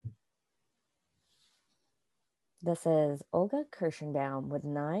This is Olga Kirschenbaum with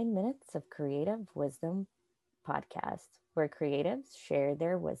 9 Minutes of Creative Wisdom podcast, where creatives share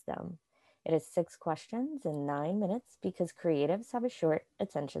their wisdom. It is 6 questions in 9 minutes because creatives have a short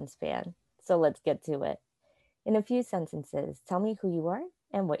attention span. So let's get to it. In a few sentences, tell me who you are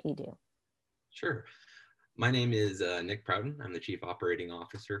and what you do. Sure. My name is Nick Prowden. I'm the Chief Operating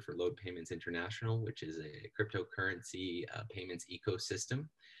Officer for Load Payments International, which is a cryptocurrency payments ecosystem.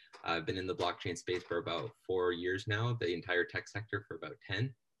 I've been in the blockchain space for about 4 years now, the entire tech sector for about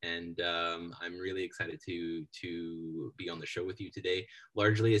 10. And I'm really excited to be on the show with you today.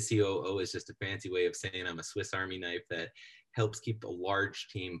 Largely, a COO is just a fancy way of saying I'm a Swiss Army knife that helps keep a large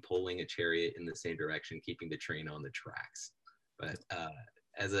team pulling a chariot in the same direction, keeping the train on the tracks. But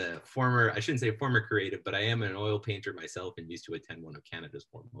as a former, I shouldn't say former creative, but I am an oil painter myself and used to attend one of Canada's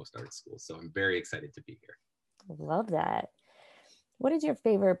foremost art schools. So I'm very excited to be here. Love that. What is your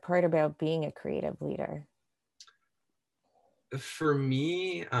favorite part about being a creative leader? For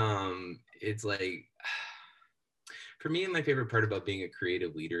me, it's like, for me, my favorite part about being a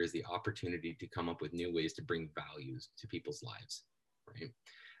creative leader is the opportunity to come up with new ways to bring values to people's lives, right?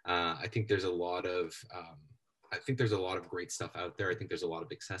 I think there's a lot of I think there's a lot of great stuff out there. I think there's a lot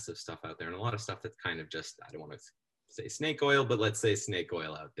of excessive stuff out there and a lot of stuff that's kind of just, I don't want to say snake oil, but let's say snake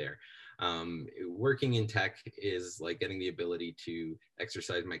oil out there. Working in tech is like getting the ability to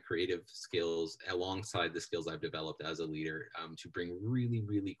exercise my creative skills alongside the skills I've developed as a leader to bring really,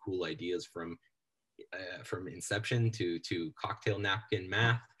 really cool ideas from inception to cocktail napkin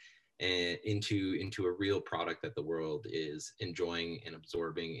math and into a real product that the world is enjoying and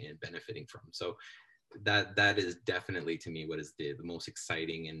absorbing and benefiting from. So that is definitely to me what is the most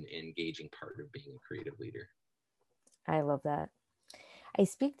exciting and engaging part of being a creative leader. I love that. I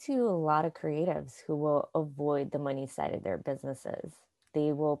speak to a lot of creatives who will avoid the money side of their businesses.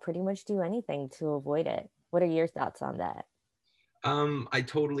 They will pretty much do anything to avoid it. What are your thoughts on that? I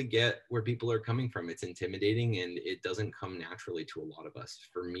totally get where people are coming from. It's intimidating and it doesn't come naturally to a lot of us.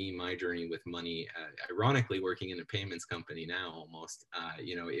 For me, my journey with money, ironically, working in a payments company now almost,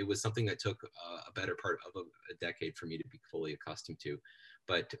 it was something that took a better part of a decade for me to be fully accustomed to.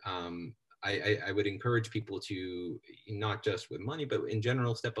 But I would encourage people to not just with money, but in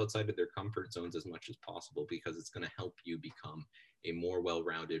general, step outside of their comfort zones as much as possible because it's going to help you become a more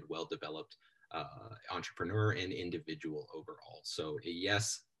well-rounded, well-developed entrepreneur and individual overall. So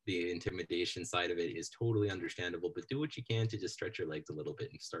yes, the intimidation side of it is totally understandable, but do what you can to just stretch your legs a little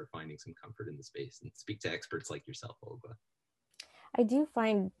bit and start finding some comfort in the space and speak to experts like yourself, Olga. I do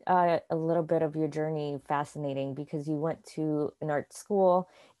find a little bit of your journey fascinating because you went to an art school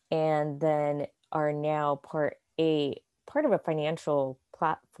and then are now part of a financial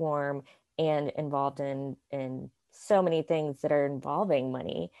platform and involved in so many things that are involving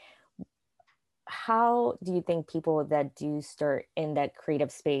money. How do you think people that do start in that creative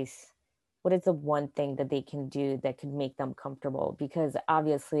space, what is the one thing that they can do that could make them comfortable? Because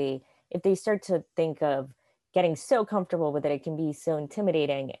obviously, if they start to think of getting so comfortable with it, it can be so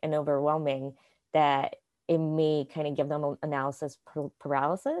intimidating and overwhelming that it may kind of give them analysis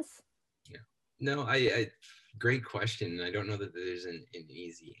paralysis. Yeah. No, I great question. I don't know that there's an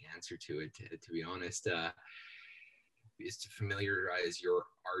easy answer to it, to be honest. Is to familiarize your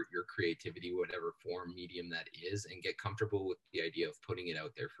art, your creativity, whatever form, medium that is, and get comfortable with the idea of putting it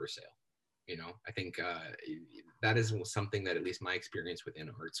out there for sale. I think that is something that at least my experience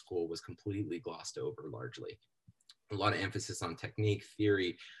within art school was completely glossed over largely. A lot of emphasis on technique,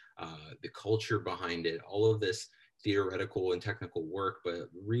 theory, the culture behind it, all of this theoretical and technical work, but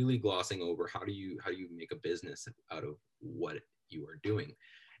really glossing over how do you make a business out of what you are doing.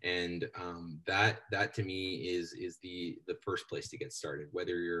 And that to me is the first place to get started.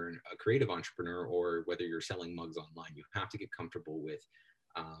 Whether you're a creative entrepreneur or whether you're selling mugs online, you have to get comfortable with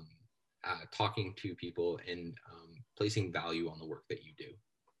um, talking to people and placing value on the work that you do.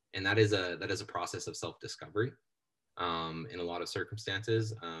 And that is a process of self discovery in a lot of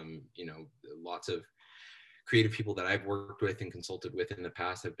circumstances. Lots of creative people that I've worked with and consulted with in the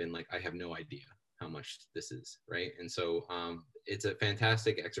past have been like, I have no idea how much this is, right? And so it's a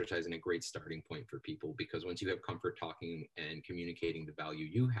fantastic exercise and a great starting point for people because once you have comfort talking and communicating the value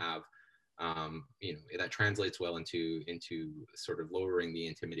you have, that translates well into sort of lowering the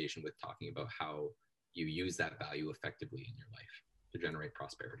intimidation with talking about how you use that value effectively in your life to generate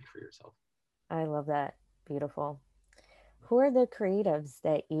prosperity for yourself. I love that. Beautiful. Who are the creatives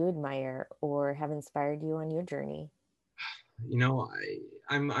that you admire or have inspired you on your journey?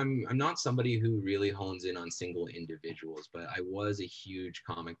 I'm not somebody who really hones in on single individuals, but I was a huge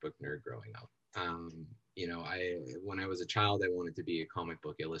comic book nerd growing up. I when I was a child, I wanted to be a comic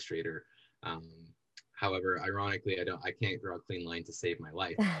book illustrator. Um, However, ironically, I can't draw a clean line to save my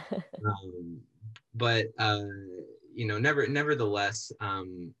life. Um, but nevertheless,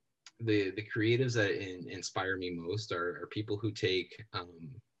 the creatives that inspire me most are people who take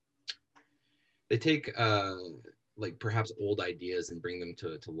like perhaps old ideas and bring them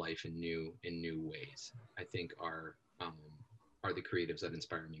to life in new ways. I think are the creatives that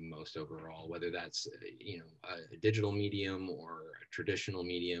inspire me most overall, whether that's a digital medium or a traditional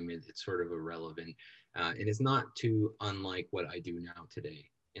medium. It's sort of irrelevant, and it's not too unlike what I do now today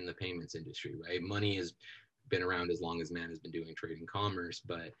in the payments industry, right? Money has been around as long as man has been doing trade and commerce,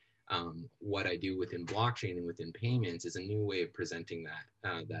 but what I do within blockchain and within payments is a new way of presenting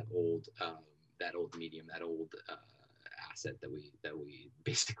that old medium, that old asset that we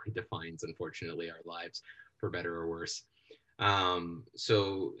basically defines, unfortunately, our lives, for better or worse.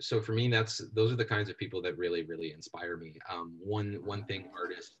 So for me, those are the kinds of people that really inspire me. One thing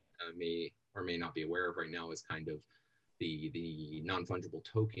artists may or may not be aware of right now is kind of the non-fungible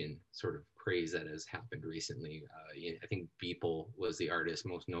token sort of craze that has happened recently. I think Beeple was the artist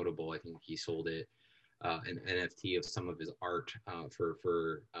most notable. I think he sold an NFT of some of his art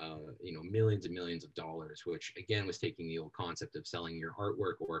for millions and millions of dollars, which again was taking the old concept of selling your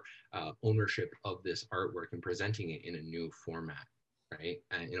artwork or ownership of this artwork and presenting it in a new format, right?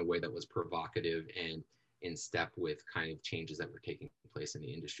 And in a way that was provocative and in step with kind of changes that were taking place in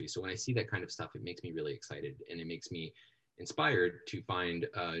the industry. So when I see that kind of stuff, it makes me really excited, and it makes me inspired to find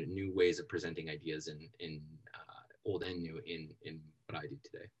new ways of presenting ideas in old and new in what I do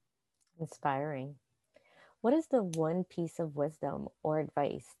today. Inspiring. What is the one piece of wisdom or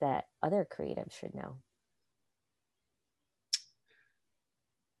advice that other creatives should know?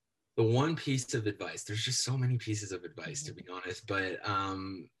 The one piece of advice, there's just so many pieces of advice, to be honest, but uh,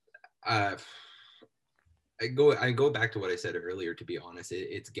 I go back to what I said earlier. To be honest,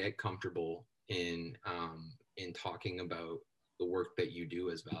 it's get comfortable in talking about the work that you do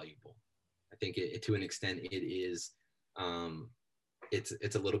as valuable. I think to an extent it is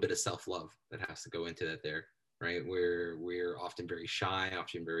it's a little bit of self-love that has to go into that there, right? Where we're often very shy,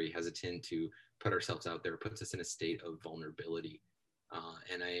 often very hesitant to put ourselves out there. It puts us in a state of vulnerability,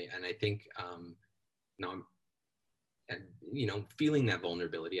 and I think now and feeling that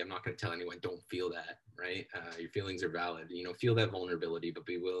vulnerability, I'm not going to tell anyone don't feel that, right? Your feelings are valid, feel that vulnerability, but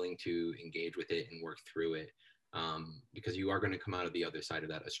be willing to engage with it and work through it, because you are going to come out of the other side of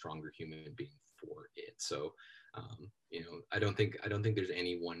that a stronger human being for it. So I don't think there's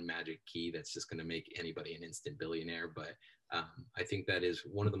any one magic key that's just going to make anybody an instant billionaire, but I think that is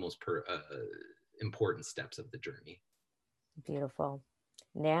one of the most important steps of the journey. Beautiful.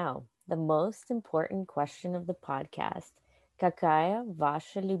 Now, the most important question of the podcast. Какая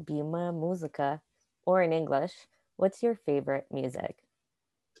ваша любимая музыка? Or in English, what's your favorite music?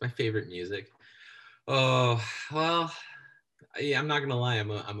 My favorite music. Oh, well, yeah, I'm not gonna lie.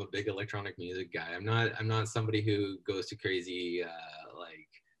 I'm a big electronic music guy. I'm not somebody who goes to crazy like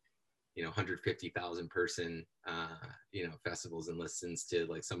 150,000 person festivals and listens to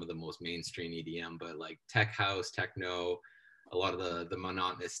like some of the most mainstream EDM, but like tech house, techno, a lot of the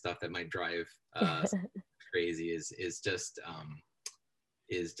monotonous stuff that might drive crazy is just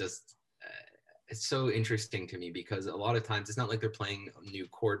it's so interesting to me, because a lot of times it's not like they're playing new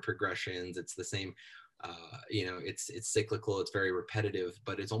chord progressions. It's the same, it's cyclical, it's very repetitive,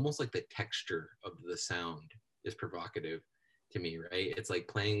 but it's almost like the texture of the sound is provocative to me, right? It's like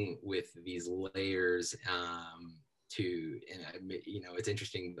playing with these layers it's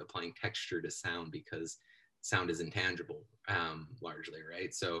interesting applying texture to sound, because sound is intangible, largely,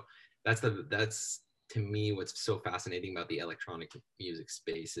 right? So that's to me what's so fascinating about the electronic music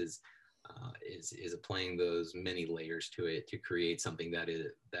space is applying those many layers to it to create something that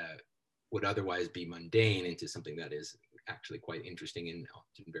would otherwise be mundane into something that is actually quite interesting and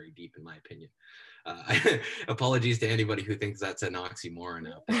often very deep, in my opinion. Apologies to anybody who thinks that's an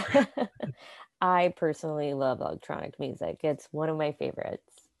oxymoron out there. I personally love electronic music. It's one of my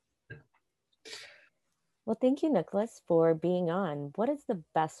favorites. Well, thank you, Nicholas, for being on. What is the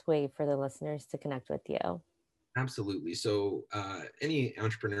best way for the listeners to connect with you? Absolutely. So, any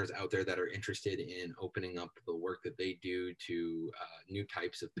entrepreneurs out there that are interested in opening up the work that they do to new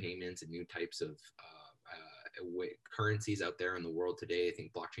types of payments and new types of currencies out there in the world today, I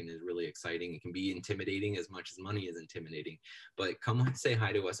think blockchain is really exciting. It can be intimidating as much as money is intimidating, but come say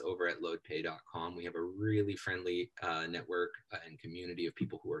hi to us over at loadpay.com. We have a really friendly network and community of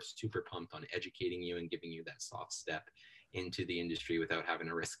people who are super pumped on educating you and giving you that soft step into the industry without having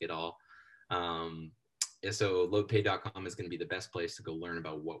to risk it all. So loadpay.com is going to be the best place to go learn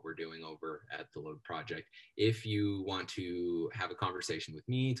about what we're doing over at the Load Project. If you want to have a conversation with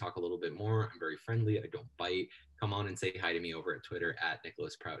me, talk a little bit more, I'm very friendly. I don't bite. Come on and say hi to me over at Twitter at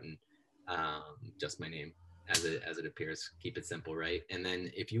Nicholas Prouton. Just my name as it appears. Keep it simple, right? And then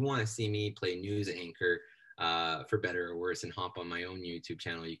if you want to see me play news anchor for better or worse and hop on my own YouTube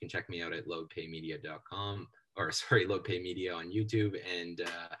channel, you can check me out at loadpaymedia.com, or sorry, loadpaymedia on YouTube.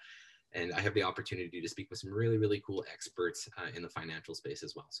 And I have the opportunity to speak with some really, really cool experts in the financial space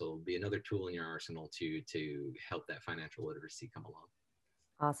as well. So it'll be another tool in your arsenal to help that financial literacy come along.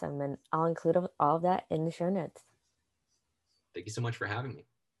 Awesome. And I'll include all of that in the show notes. Thank you so much for having me.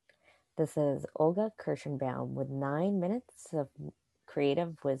 This is Olga Kirschenbaum with 9 Minutes of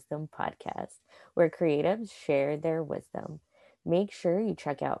Creative Wisdom Podcast, where creatives share their wisdom. Make sure you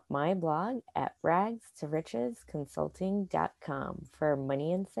check out my blog at ragstorichesconsulting.com for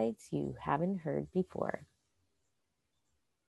money insights you haven't heard before.